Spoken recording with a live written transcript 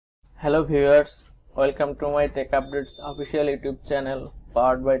Hello viewers, welcome to my Tech Updates official YouTube channel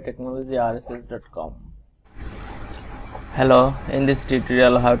powered by technologyrss.com. Hello, in this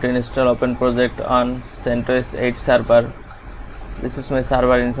tutorial how to install OpenProject on Centos 8 server. This is my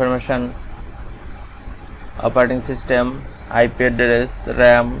server information, operating system, IP address,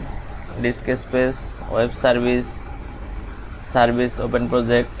 RAM, disk space, web service,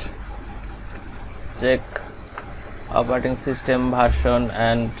 OpenProject. Check operating system version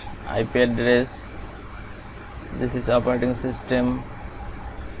and IP address. This is operating system.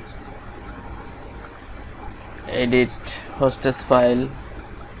 Edit hostess file.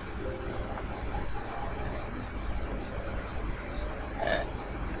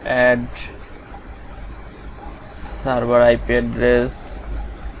 Add server IP address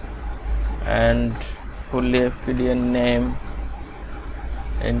and fully FPDN name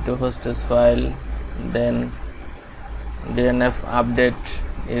into hostess file. Then DNF update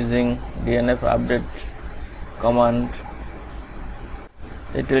using DNF update command.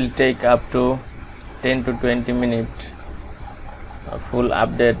 It will take up to 10 to 20 minutes full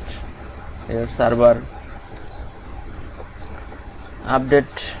update your server.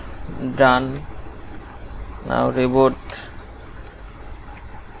 Update done. Now reboot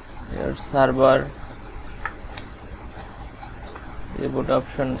your server. Reboot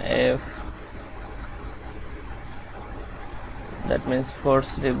option F. That means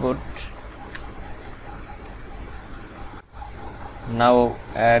force reboot. Now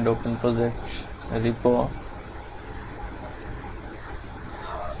add OpenProject repo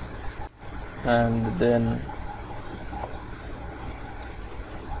and then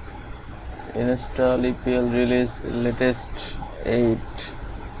install EPL release latest 8.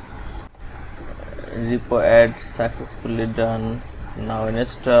 Repo add successfully done. Now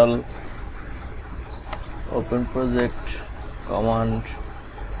install OpenProject command.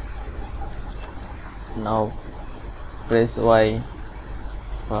 Now press Y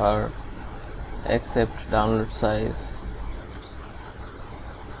for accept download size.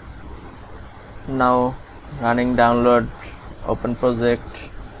 Now running download OpenProject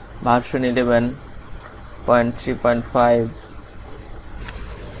version 11.3.5.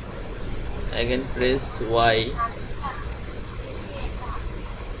 Again press Y.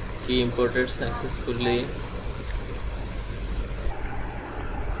 Key imported successfully.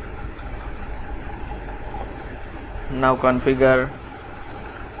 Now configure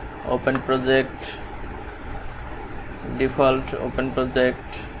OpenProject, default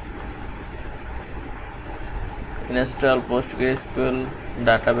OpenProject, install PostgreSQL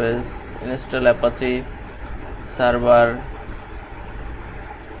database, install Apache server,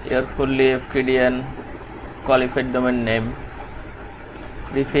 your fully FPDN qualified domain name,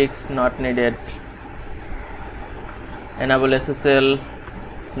 prefix not needed, enable SSL,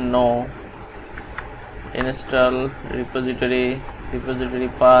 no. Install repository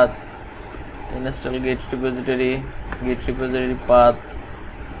path, install git repository path,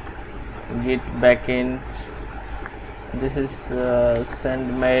 git backend. This is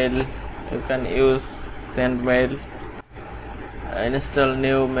send mail. You can use send mail. Install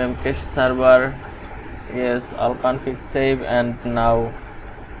new memcache server. Yes, all config save, and now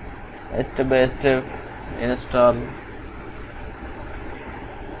step by step install.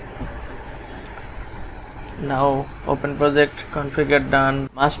 Now OpenProject configured done.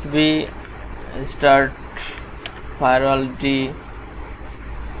 Must be start firewall D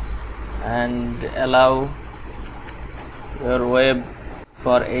and allow your web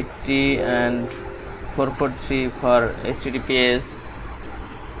for 80 and 443 for HTTPS,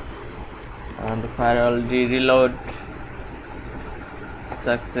 and firewall D reload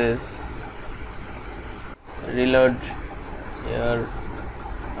success. Reload your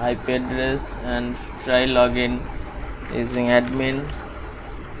IP address and try login using admin,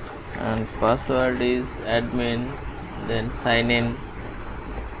 and password is admin, then sign in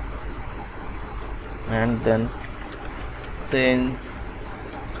and then change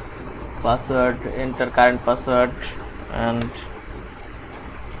password, enter current password and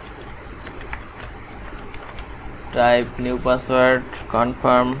type new password,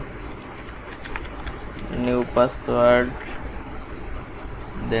 confirm new password,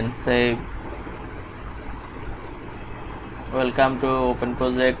 then save. Welcome to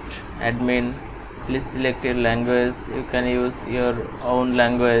OpenProject admin. Please select your language. You can use your own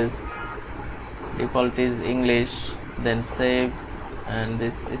language. Default is English. Then save and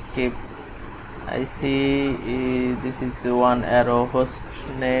this skip. I see this is one arrow, host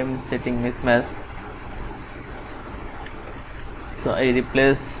name setting mismatch. So I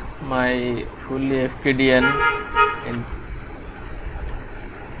replace my fully FPDN in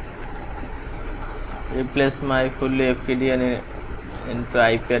replace my fully FQDN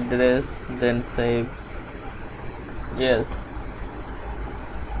into IP address, then save. Yes,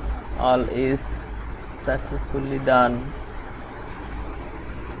 all is successfully done.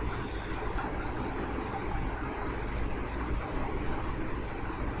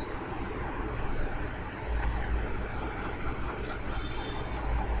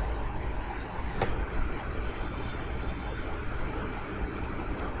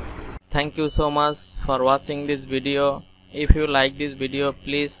 Thank you so much for watching this video. If you like this video,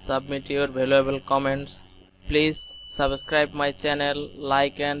 please submit your valuable comments. Please subscribe my channel,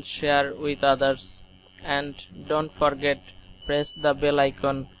 like and share with others, and don't forget press the bell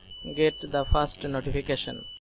icon, get the first notification.